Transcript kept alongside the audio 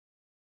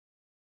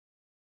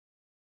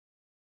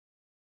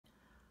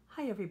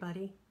Hi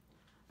everybody.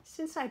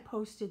 Since I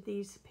posted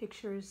these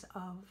pictures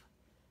of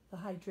the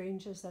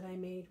hydrangeas that I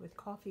made with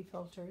coffee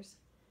filters,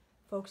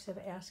 folks have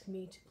asked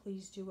me to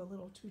please do a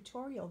little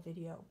tutorial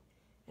video,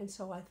 and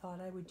so I thought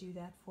I would do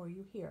that for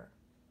you here.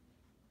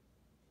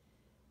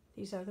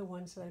 These are the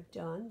ones that I've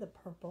done. The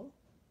purple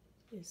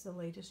is the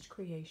latest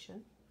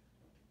creation.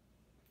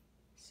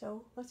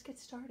 So let's get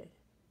started.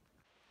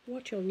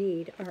 What you'll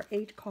need are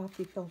 8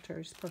 coffee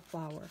filters per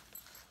flower.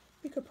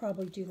 You could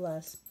probably do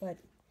less, but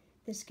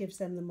this gives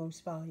them the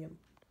most volume.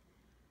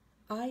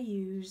 I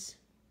use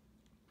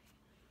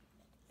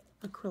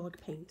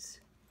acrylic paints,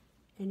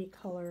 any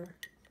color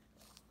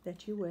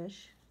that you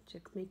wish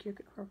to make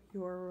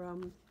your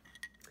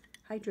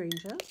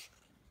hydrangea,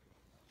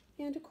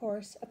 and of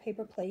course a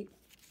paper plate.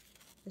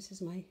 This is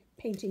my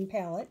painting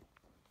palette.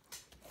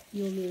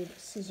 You'll need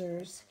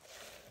scissors,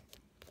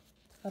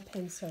 a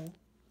pencil,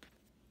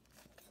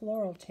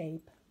 floral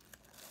tape,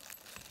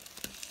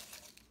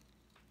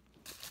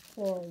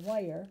 floral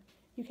wire.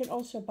 You can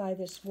also buy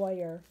this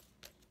wire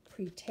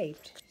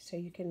pre-taped, so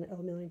you can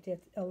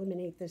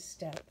eliminate this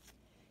step.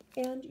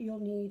 And you'll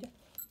need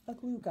a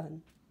glue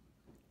gun.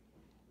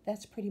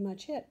 That's pretty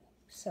much it.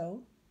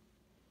 So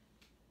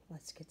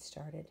let's get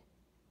started.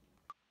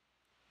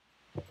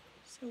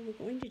 So we're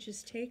going to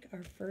just take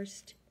our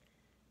first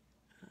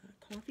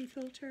coffee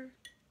filter.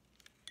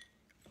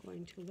 We're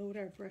going to load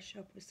our brush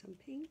up with some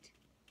paint.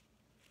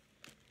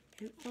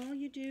 And all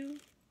you do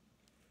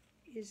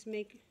is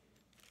make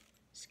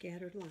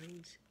scattered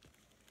lines.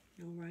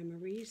 No rhyme or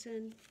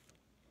reason.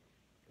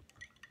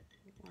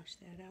 Wash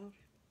that out.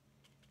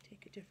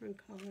 Take a different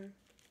color.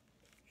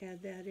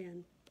 Add that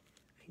in.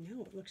 I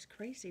know it looks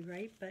crazy,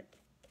 right? But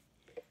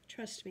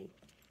trust me,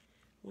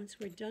 once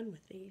we're done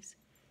with these,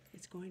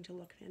 it's going to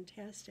look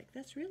fantastic.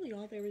 That's really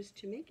all there is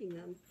to making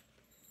them.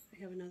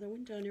 I have another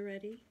one done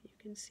already. You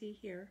can see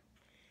here.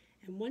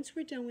 And once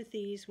we're done with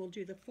these, we'll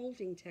do the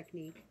folding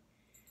technique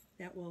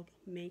that will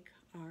make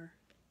our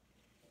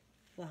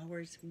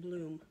flowers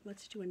bloom.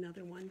 Let's do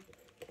another one.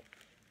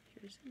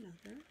 Here's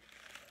another.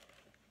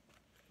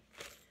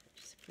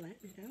 Just flatten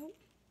it out.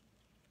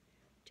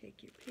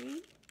 Take your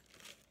paint.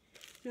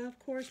 Now, of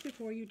course,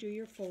 before you do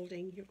your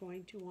folding, you're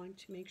going to want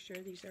to make sure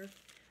these are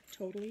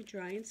totally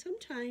dry. And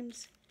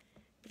sometimes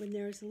when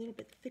there's a little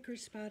bit thicker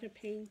spot of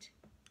paint,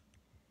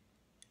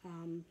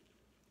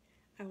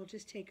 I will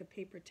just take a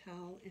paper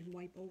towel and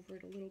wipe over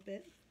it a little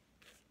bit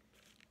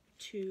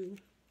to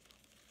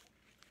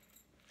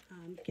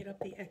get up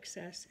the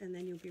excess, and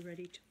then you'll be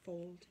ready to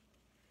fold.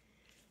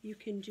 You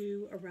can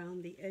do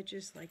around the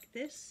edges like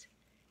this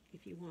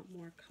if you want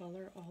more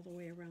color all the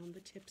way around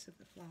the tips of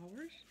the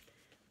flowers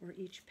or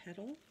each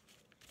petal.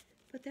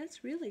 But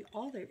that's really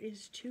all there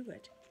is to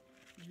it.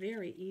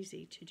 Very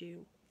easy to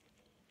do.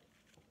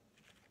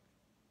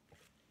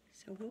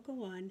 So we'll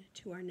go on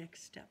to our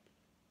next step.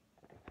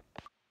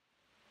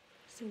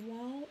 So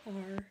while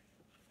our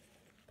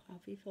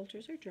coffee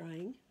filters are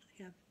drying,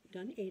 I have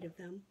done 8 of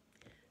them.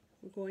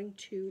 We're going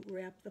to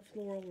wrap the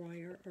floral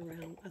wire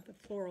around, the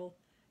floral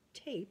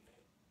tape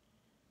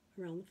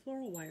around the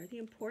floral wire. The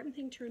important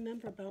thing to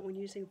remember about when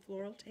using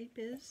floral tape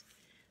is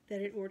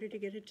that in order to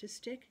get it to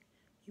stick,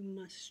 you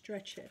must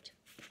stretch it.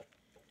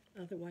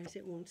 Otherwise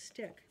it won't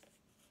stick.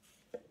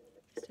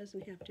 This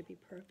doesn't have to be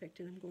perfect,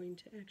 and I'm going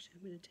to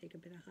take a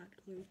bit of hot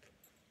glue.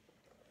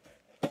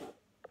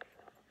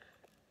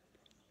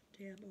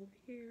 Dab over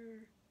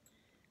here.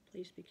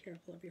 Please be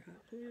careful of your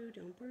hot glue.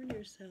 Don't burn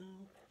yourself,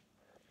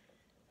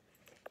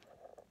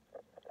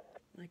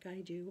 like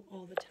I do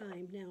all the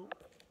time. Now,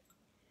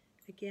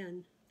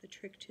 again, the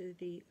trick to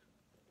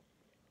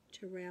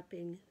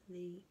wrapping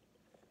the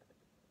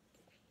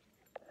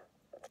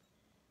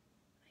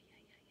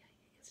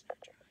it's not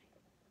dry.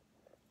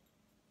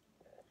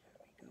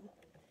 There we go.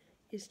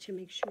 Is to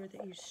make sure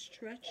that you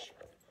stretch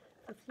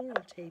the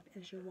floral tape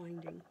as you're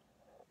winding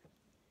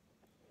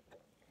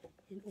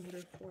in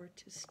order for it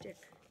to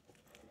stick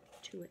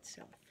to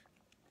itself.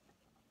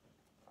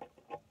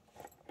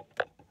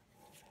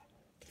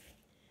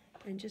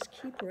 And just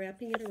keep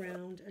wrapping it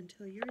around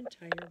until your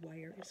entire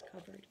wire is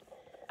covered.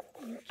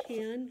 You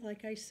can,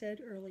 like I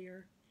said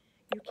earlier,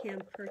 you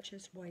can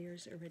purchase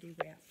wires already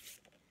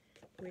wrapped,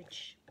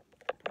 which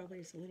probably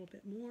is a little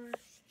bit more,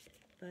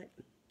 but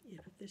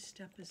this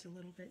step is a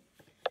little bit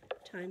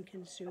time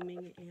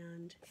consuming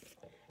and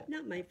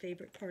not my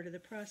favorite part of the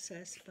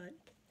process, but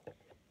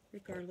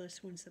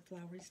regardless, once the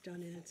flower is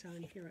done and it's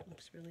on here, it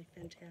looks really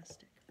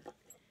fantastic.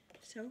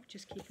 So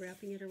just keep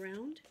wrapping it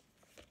around.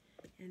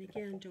 And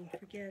again, don't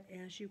forget,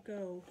 as you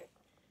go,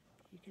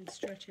 you can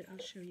stretch it. I'll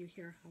show you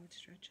here how it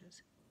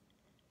stretches.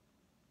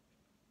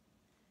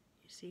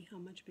 You see how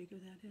much bigger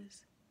that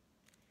is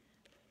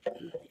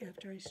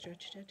after I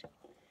stretched it?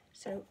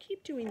 So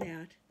keep doing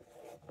that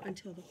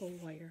until the whole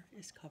wire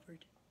is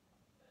covered.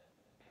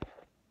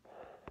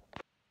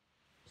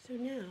 So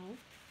now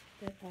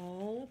that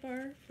all of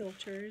our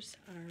filters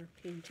are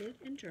painted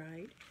and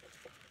dried,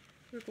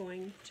 we're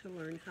going to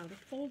learn how to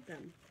fold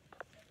them.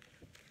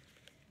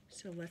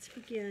 So let's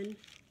begin.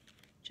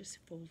 Just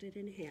fold it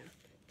in half.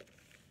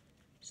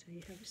 So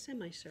you have a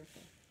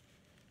semicircle,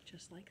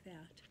 just like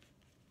that.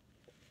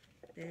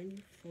 Then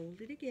you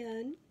fold it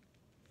again,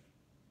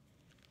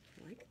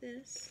 like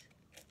this,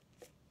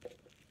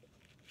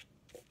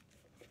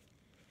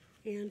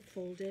 and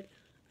fold it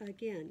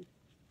again.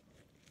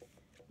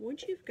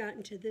 Once you've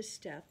gotten to this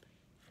step,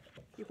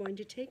 you're going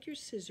to take your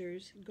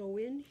scissors, go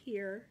in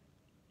here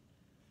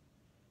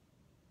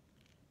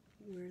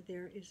where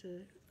there is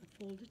a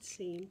folded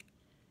seam,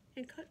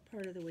 and cut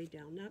part of the way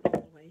down. Not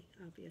all the way,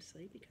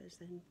 obviously, because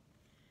then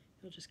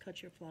you'll just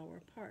cut your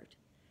flower apart.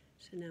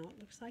 So now it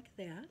looks like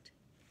that.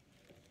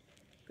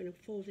 I'm going to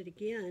fold it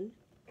again,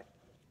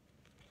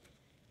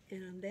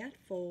 and on that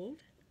fold,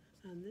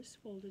 on this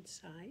folded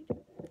side,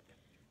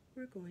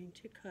 we're going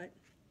to cut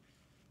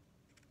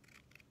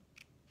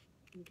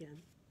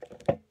again.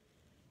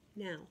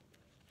 Now,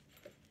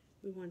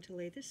 we want to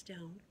lay this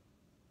down.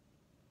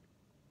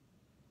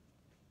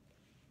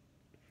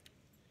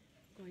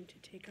 We're going to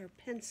take our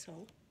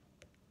pencil,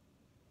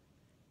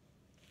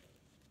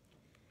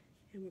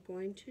 and we're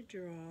going to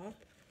draw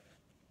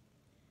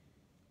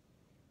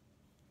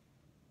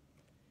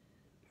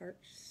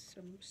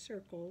some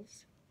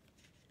circles,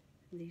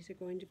 and these are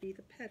going to be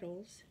the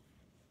petals,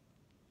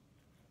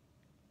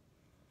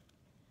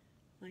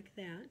 like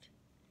that.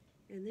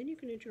 And then you're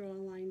going to draw a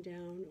line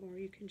down, or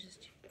you can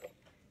just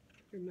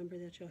remember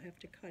that you'll have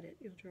to cut it.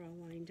 You'll draw a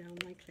line down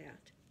like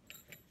that.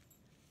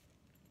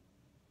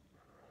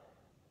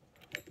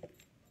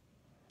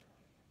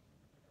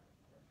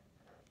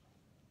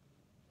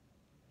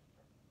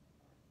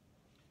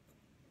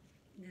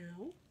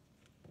 Now,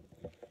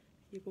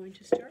 you're going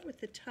to start with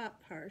the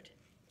top part,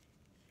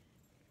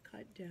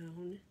 cut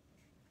down,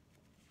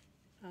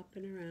 up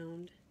and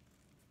around,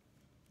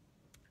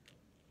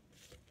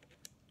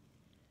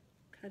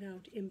 cut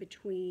out in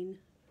between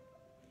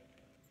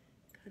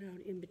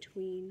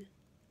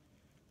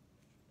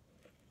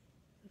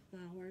the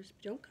flowers.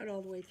 Don't cut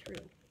all the way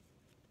through.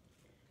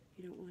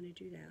 You don't want to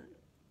do that.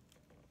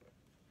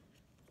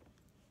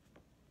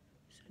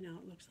 So now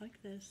it looks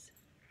like this.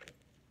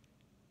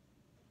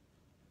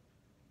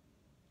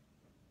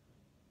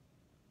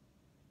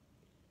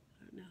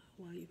 I don't know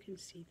how well you can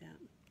see that.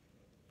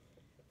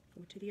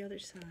 Go to the other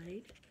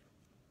side.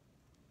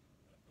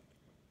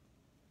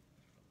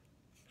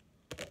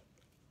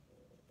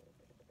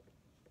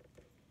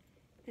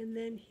 And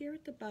then here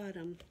at the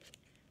bottom,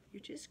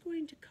 you're just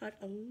going to cut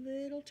a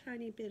little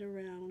tiny bit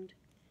around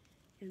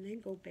and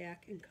then go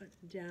back and cut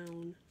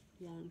down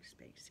a long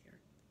space here.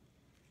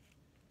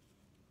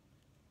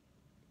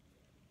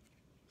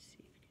 Let's see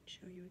if I can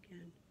show you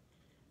again.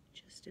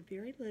 Just a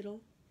very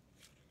little,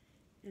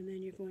 and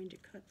then you're going to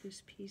cut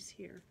this piece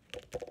here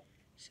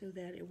so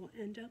that it will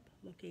end up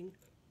looking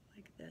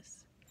like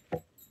this.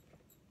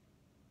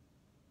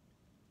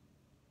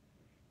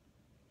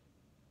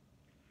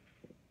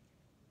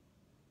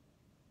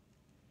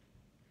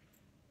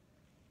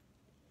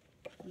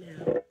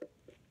 Now,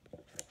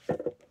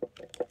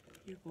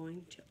 you're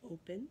going to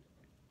open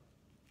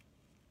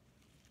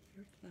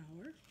your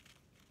flower.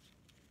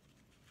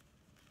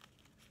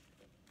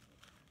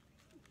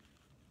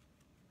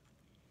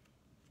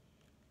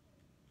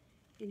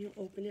 And you'll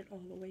open it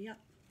all the way up.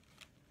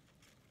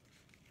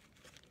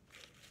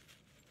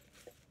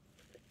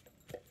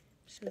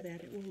 So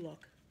that it will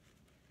look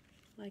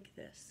like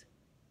this.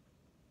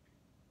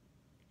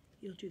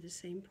 You'll do the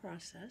same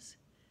process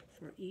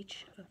for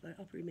each of the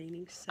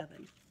remaining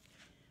 7.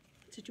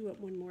 Let's do it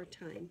one more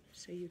time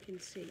so you can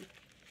see.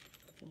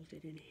 Fold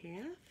it in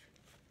half,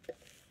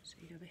 so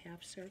you have a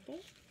half circle.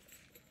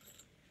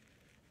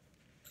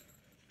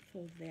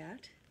 Fold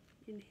that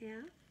in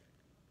half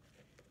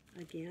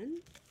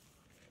again,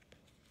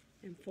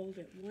 and fold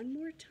it one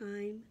more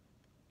time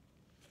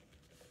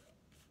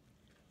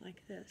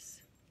like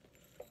this.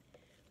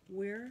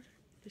 Where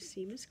the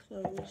seam is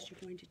closed, you're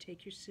going to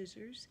take your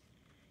scissors,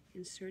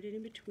 insert it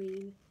in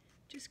between,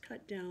 just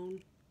cut down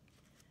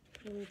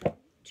about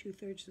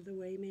 2/3 of the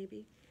way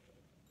maybe.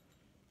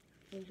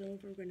 Fold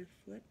over, we're going to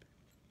flip,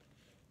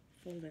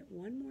 fold it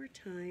one more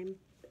time,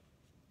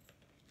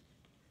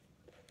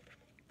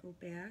 go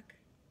back,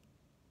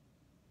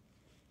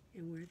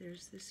 and where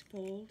there's this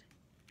fold,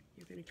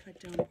 you're going to cut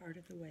down part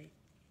of the way.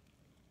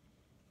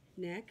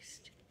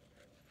 Next,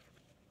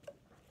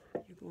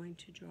 you're going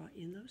to draw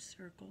in those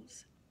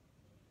circles.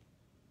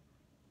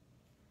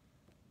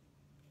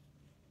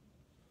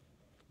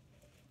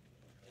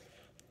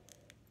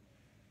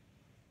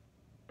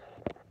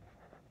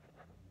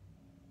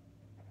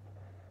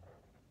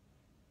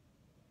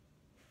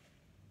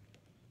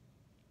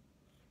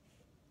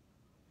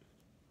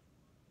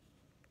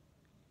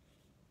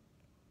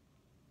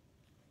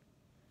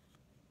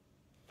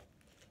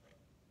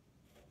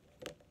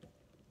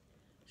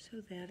 So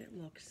that it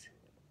looks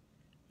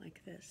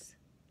like this.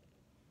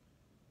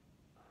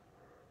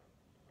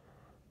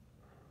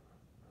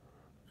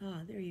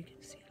 Ah, there you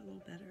can see it a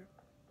little better.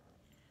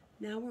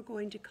 Now we're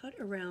going to cut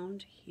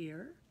around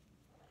here.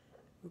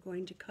 We're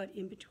going to cut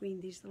in between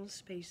these little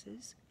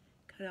spaces,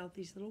 cut out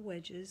these little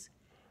wedges,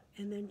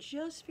 and then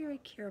just very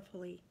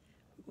carefully,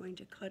 we're going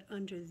to cut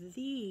under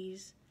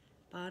these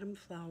bottom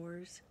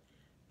flowers.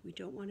 We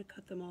don't want to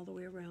cut them all the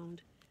way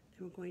around.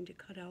 Then we're going to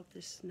cut out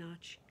this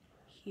notch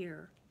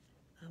here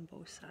on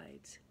both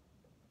sides.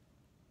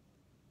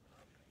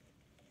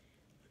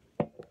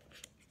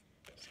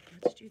 So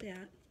let's do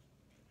that.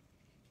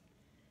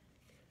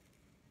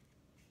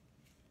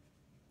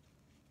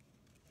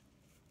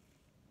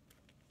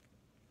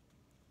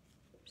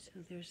 So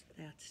there's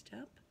that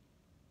step.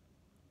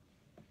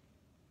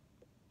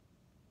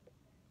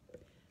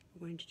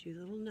 We're going to do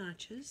little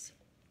notches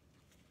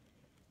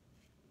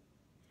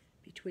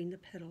between the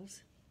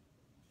petals.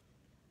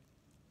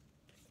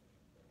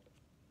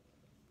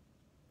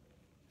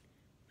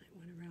 Might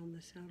want to round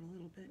this out a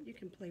little bit. You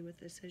can play with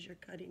this as you're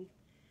cutting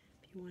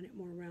if you want it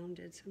more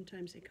rounded.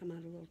 Sometimes they come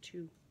out a little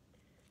too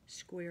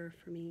square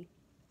for me.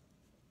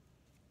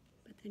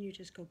 But then you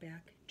just go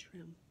back and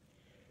trim.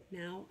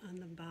 Now on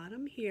the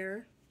bottom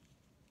here,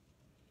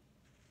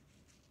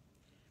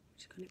 I'm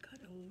just going to cut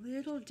a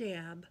little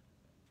dab,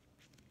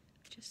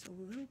 just a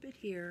little bit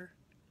here,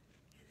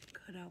 and then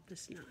cut out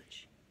this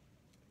notch.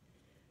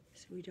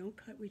 So we don't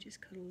cut, we just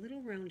cut a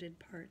little rounded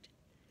part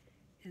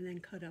and then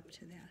cut up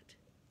to that.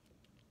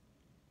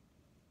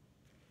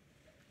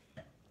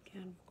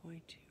 Again, we're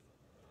going to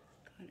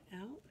cut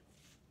out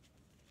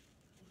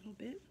a little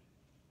bit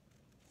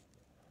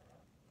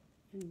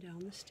and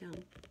down the stem,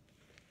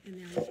 and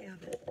there we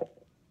have it.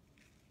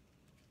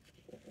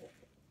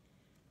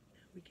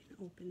 Now we can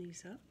open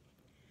these up.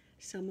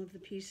 Some of the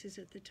pieces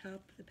at the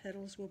top, the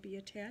petals will be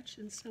attached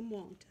and some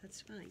won't.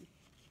 That's fine.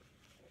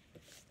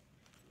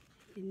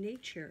 In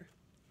nature,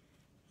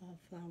 all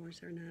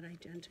flowers are not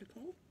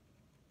identical,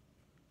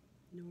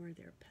 nor are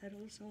their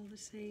petals all the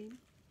same.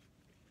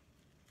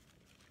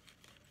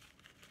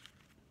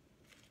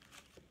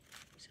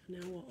 So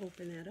now we'll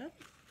open that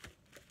up,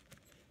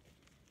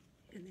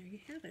 and there you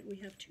have it. We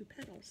have two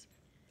petals.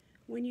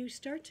 When you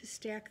start to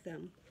stack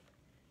them,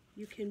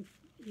 you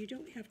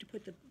don't have to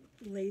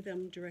lay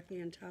them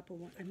directly on top of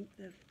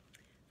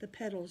the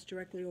petals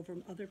directly over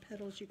other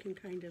petals. You can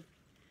kind of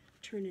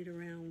turn it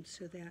around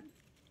so that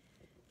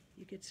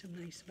you get some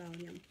nice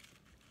volume.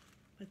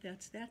 But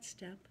that's that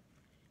step,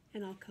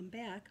 and I'll come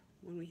back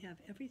when we have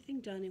everything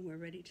done and we're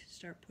ready to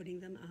start putting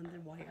them on the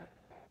wire.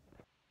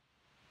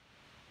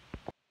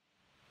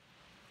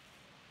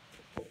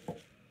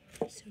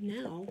 So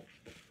now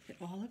that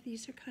all of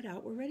these are cut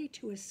out, we're ready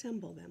to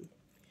assemble them.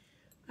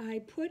 I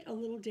put a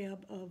little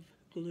dab of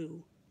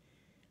glue,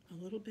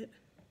 a little bit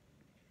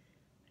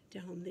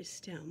down this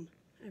stem.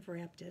 I've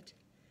wrapped it.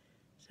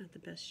 It's not the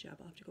best job.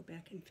 I'll have to go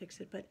back and fix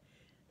it, but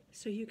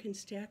so you can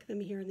stack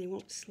them here and they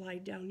won't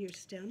slide down your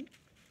stem.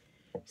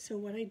 So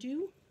what I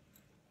do,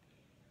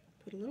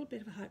 put a little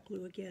bit of hot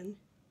glue again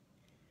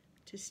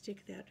to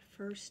stick that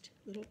first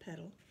little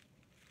petal.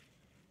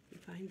 You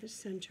find the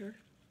center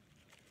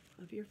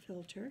of your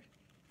filter,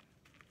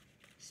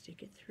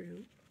 stick it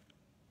through,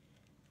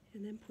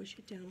 and then push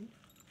it down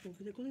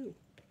over the glue,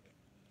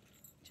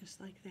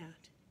 just like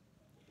that.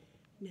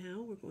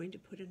 Now we're going to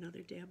put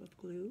another dab of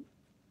glue,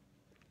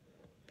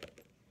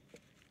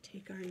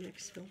 take our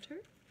next filter,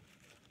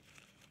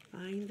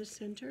 find the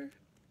center,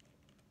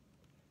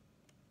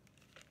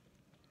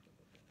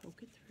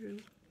 poke it through,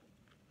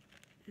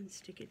 and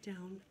stick it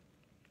down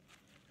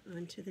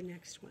onto the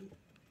next one.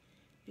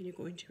 And you're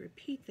going to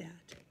repeat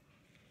that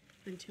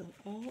until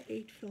all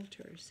 8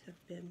 filters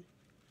have been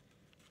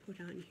put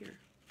on here.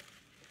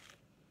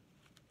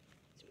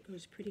 It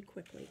goes pretty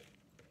quickly.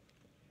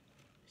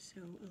 So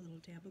a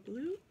little dab of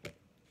glue.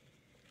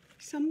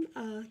 Some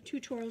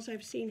tutorials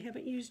I've seen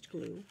haven't used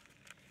glue.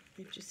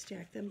 They've just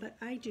stacked them, but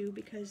I do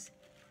because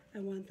I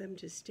want them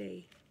to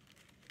stay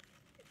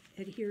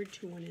adhered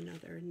to one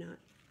another and not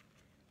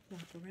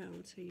flop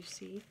around. So you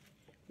see,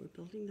 we're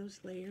building those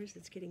layers.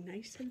 It's getting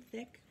nice and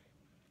thick.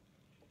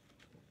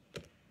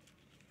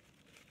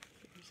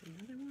 Here's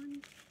another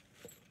one.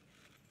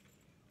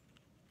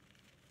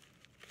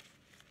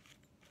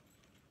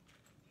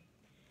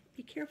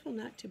 Be careful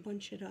not to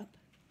bunch it up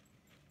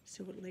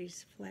so it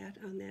lays flat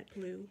on that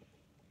glue.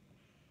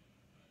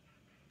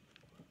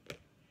 There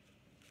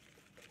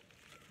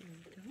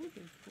we go,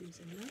 here comes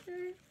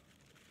another.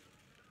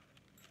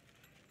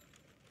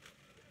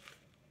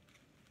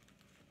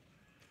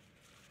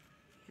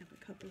 We have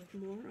a couple of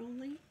more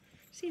only.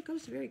 See, it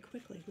goes very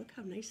quickly. Look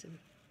how nice and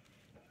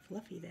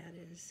fluffy that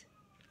is.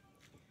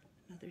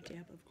 Another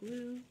dab of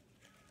glue.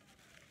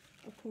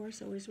 Of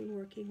course, always when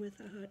working with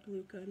a hot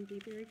glue gun, be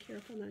very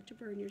careful not to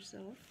burn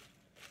yourself.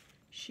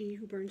 She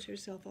who burns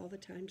herself all the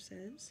time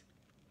says.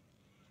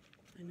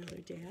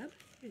 Another dab,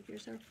 and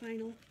here's our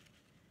final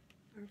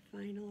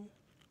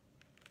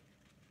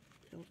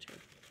filter.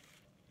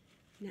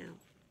 Now,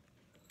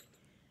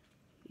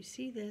 you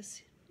see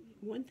this?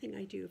 One thing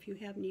I do, if you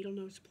have needle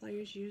nose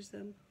pliers, use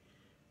them.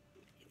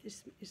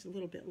 This is a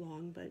little bit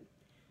long, but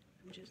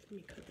let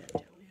me cut that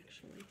down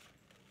actually.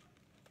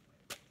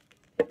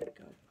 There we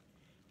go.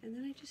 And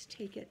then I just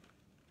take it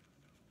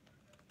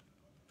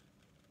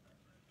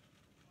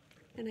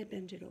and I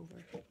bend it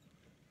over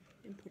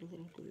and put a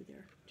little glue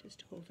there just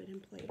to hold it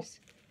in place.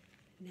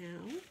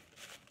 Now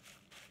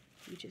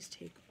You just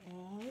take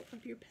all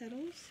of your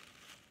petals,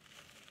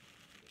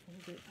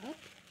 fold it up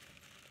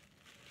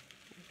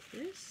like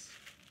this,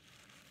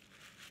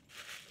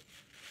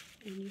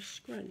 and you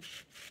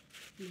scrunch.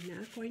 You're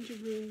not going to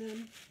ruin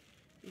them.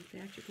 In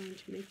fact, you're going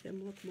to make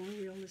them look more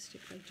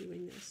realistic by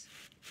doing this.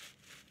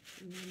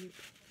 And then you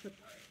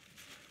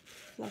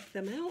fluff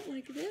them out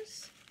like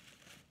this.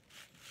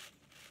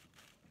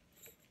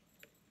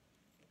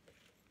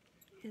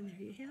 And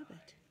there you have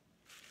it.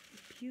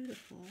 A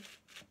beautiful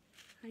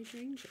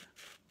hydrangea.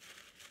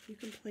 You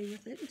can play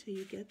with it until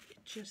you get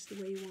it just the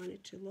way you want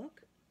it to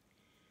look.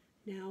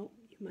 Now,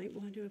 you might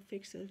want to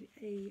affix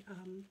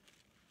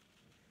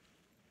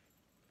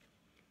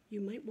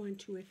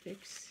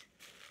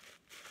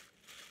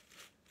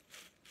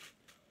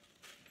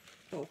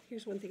oh,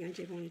 here's one thing I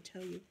did want to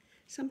tell you.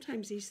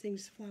 Sometimes these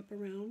things flop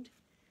around.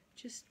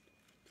 Just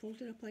fold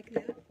it up like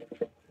that.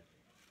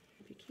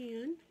 If you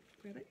can,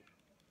 grab it.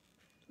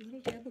 A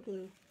little dab of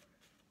glue.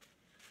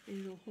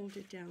 And it'll hold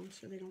it down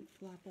so they don't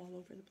flop all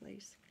over the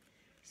place.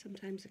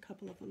 Sometimes a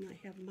couple of them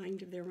have a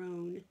mind of their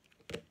own.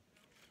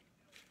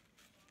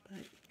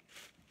 But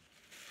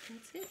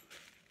that's it.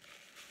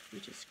 You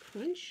just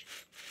crunch.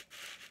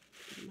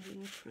 Give them a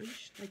little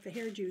crunch, like the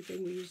hairdo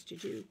thing we used to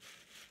do.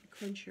 You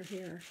crunch your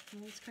hair.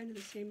 Well, it's kind of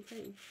the same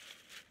thing.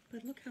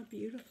 But look how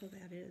beautiful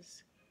that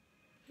is.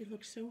 It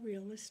looks so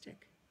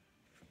realistic.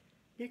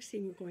 Next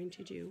thing we're going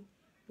to do,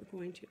 oh,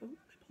 I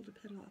pulled a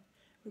petal off.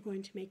 We're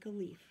going to make a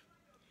leaf.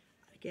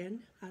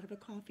 Again, out of a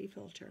coffee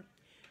filter.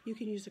 You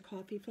can use a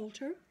coffee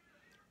filter,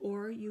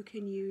 or you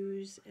can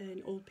use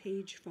an old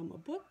page from a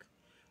book,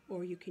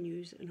 or you can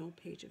use an old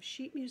page of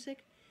sheet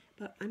music,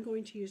 but I'm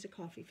going to use a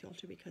coffee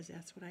filter because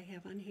that's what I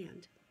have on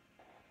hand.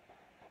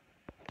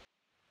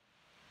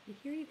 And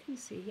here you can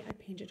see I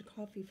painted a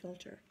coffee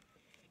filter.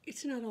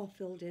 It's not all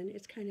filled in,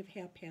 it's kind of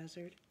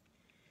haphazard,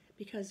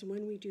 because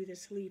when we do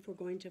this leaf, we're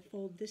going to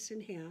fold this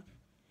in half.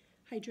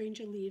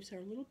 Hydrangea leaves are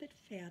a little bit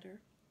fatter,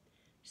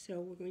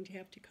 so we're going to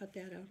have to cut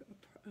that out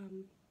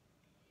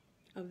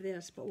of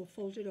this, but we'll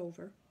fold it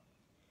over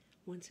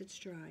once it's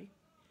dry.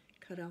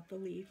 Cut out the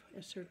leaf,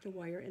 insert the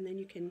wire, and then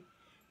you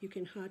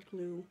can hot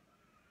glue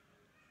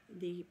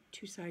the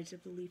two sides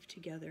of the leaf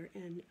together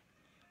and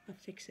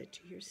affix it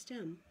to your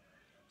stem.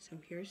 So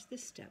here's the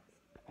step.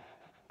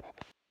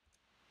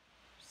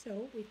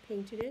 So we've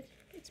painted it.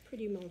 It's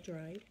pretty well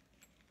dried.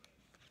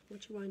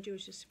 What you want to do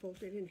is just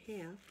fold it in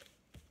half.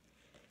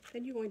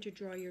 Then you're going to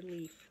draw your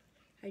leaf.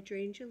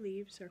 Hydrangea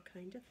leaves are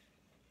kind of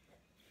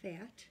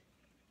fat.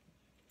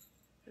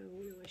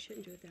 Oh no, I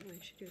shouldn't do it that way.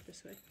 I should do it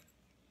this way.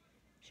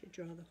 I should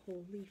draw the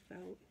whole leaf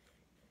out.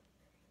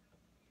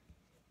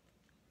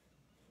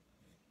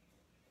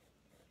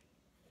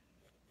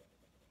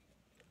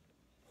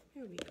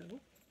 There we go.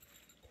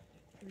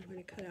 And I'm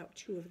going to cut out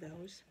 2 of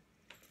those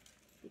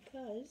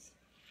because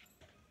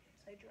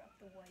I dropped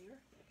the wire.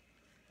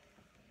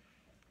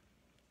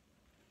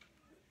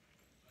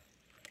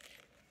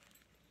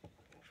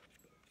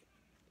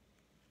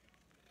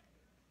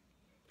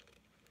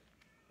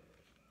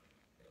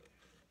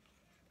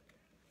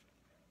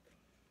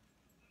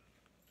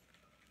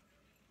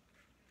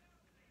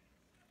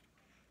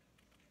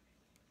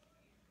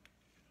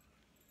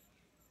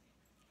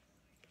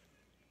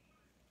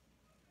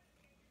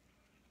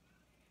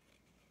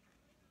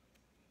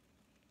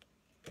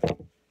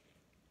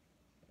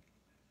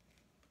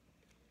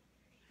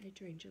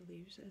 Hydrangea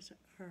leaves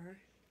are,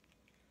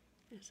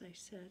 as I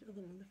said, a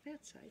little on the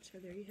fat side. So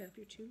there you have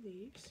your 2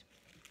 leaves.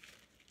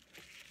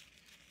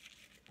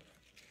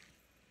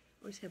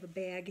 Always have a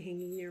bag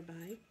hanging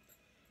nearby.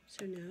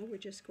 So now we're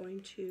just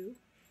going to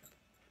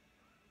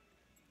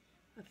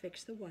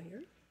affix the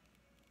wire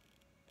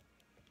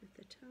at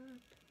the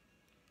top,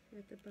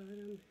 at the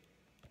bottom,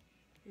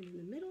 and in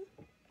the middle.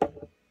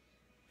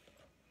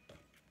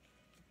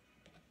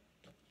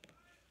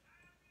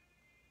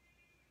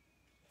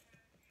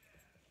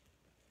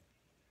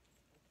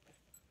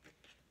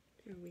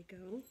 There we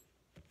go.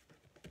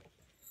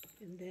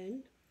 And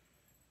then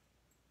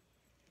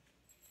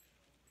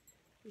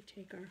we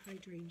take our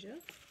hydrangea,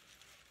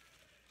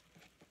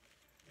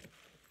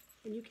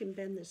 and you can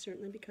bend this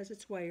certainly because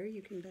it's wire.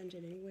 You can bend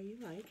it any way you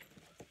like.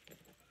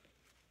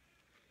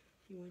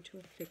 You want to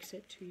affix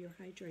it to your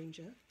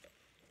hydrangea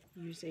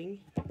using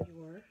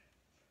your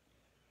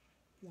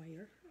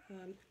wire.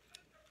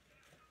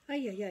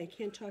 I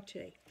can't talk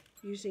today.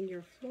 Using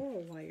your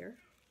floral wire,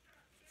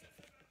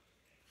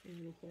 and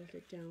we'll hold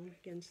it down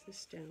against the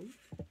stem,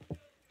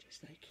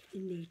 just like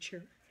in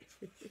nature.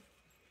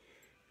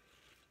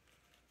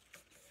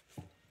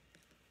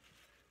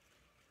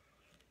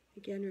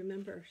 Again,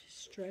 remember,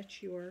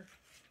 stretch your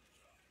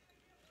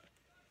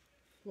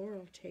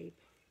floral tape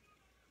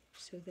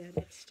so that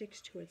it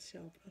sticks to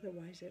itself,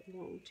 otherwise it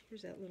won't.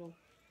 Here's that little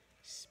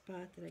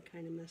spot that I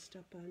kind of messed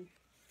up on.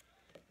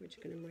 We're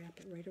just going to wrap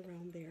it right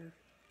around there.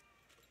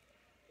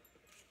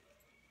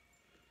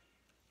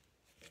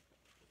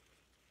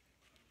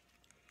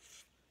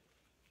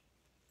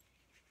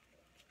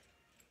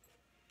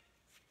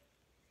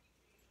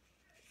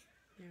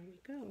 There we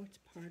go. It's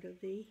part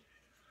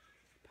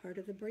part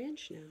of the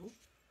branch now.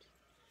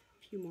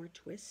 A few more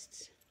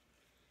twists.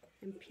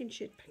 And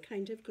pinch it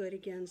kind of good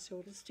again so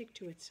it'll stick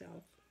to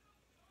itself.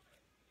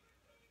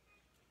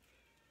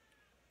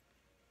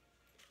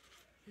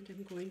 And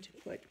I'm going to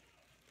put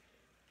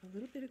a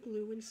little bit of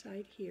glue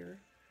inside here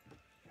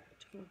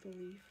to hold the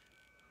leaf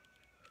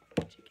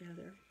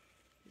together.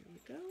 There we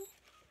go.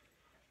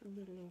 A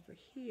little over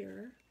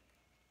here.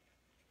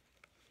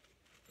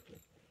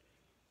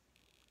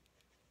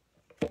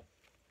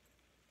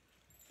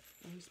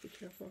 Always be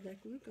careful of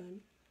that glue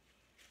gun.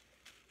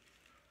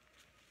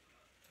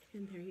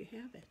 And there you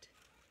have it.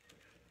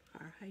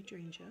 Our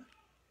hydrangea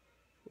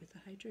with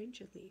a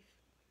hydrangea leaf.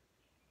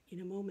 In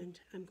a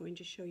moment, I'm going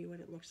to show you what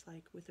it looks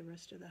like with the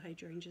rest of the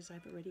hydrangeas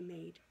I've already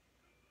made.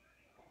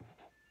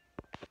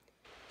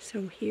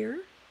 So here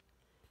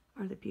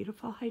are the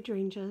beautiful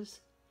hydrangeas.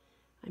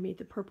 I made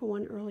the purple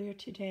one earlier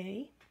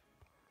today.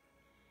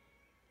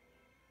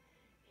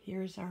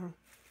 Here's our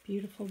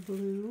beautiful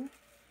blue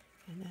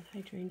and that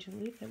hydrangea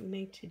leaf that we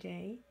made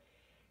today.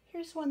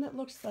 Here's one that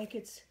looks like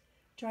it's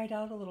dried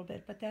out a little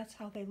bit, but that's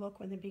how they look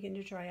when they begin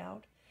to dry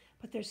out.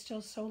 But they're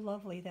still so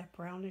lovely, that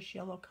brownish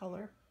yellow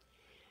color.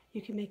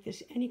 You can make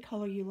this any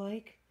color you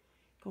like.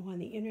 Go on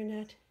the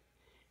internet,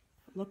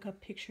 look up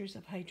pictures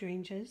of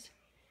hydrangeas,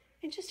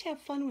 and just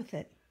have fun with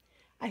it.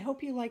 I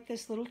hope you like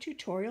this little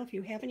tutorial. If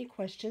you have any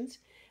questions,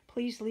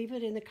 please leave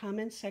it in the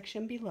comments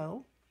section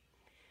below.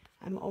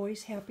 I'm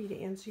always happy to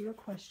answer your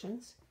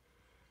questions.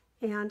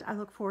 And I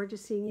look forward to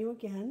seeing you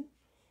again.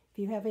 If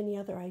you have any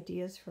other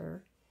ideas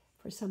for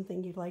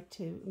something you'd like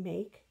to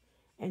make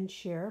and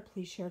share,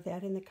 please share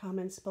that in the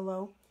comments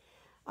below.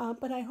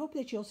 But I hope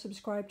that you'll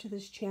subscribe to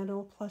this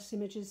channel, Plus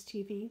Images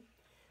TV.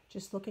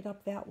 Just look it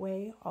up that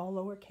way, all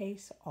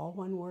lowercase, all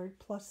one word,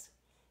 Plus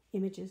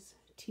Images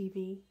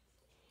TV.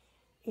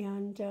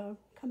 And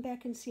come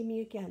back and see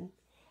me again.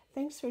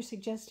 Thanks for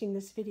suggesting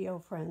this video,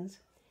 friends.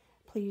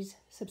 Please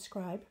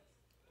subscribe,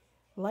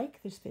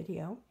 like this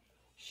video,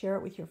 share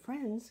it with your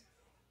friends,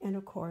 and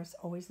of course,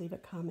 always leave a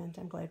comment.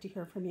 I'm glad to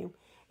hear from you.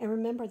 And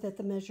remember that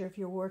the measure of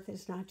your worth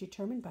is not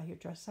determined by your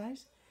dress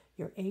size,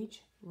 your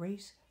age,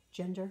 race,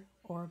 gender,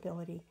 or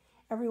ability.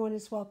 Everyone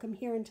is welcome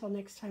here. Until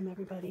next time,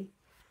 everybody,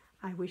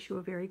 I wish you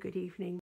a very good evening.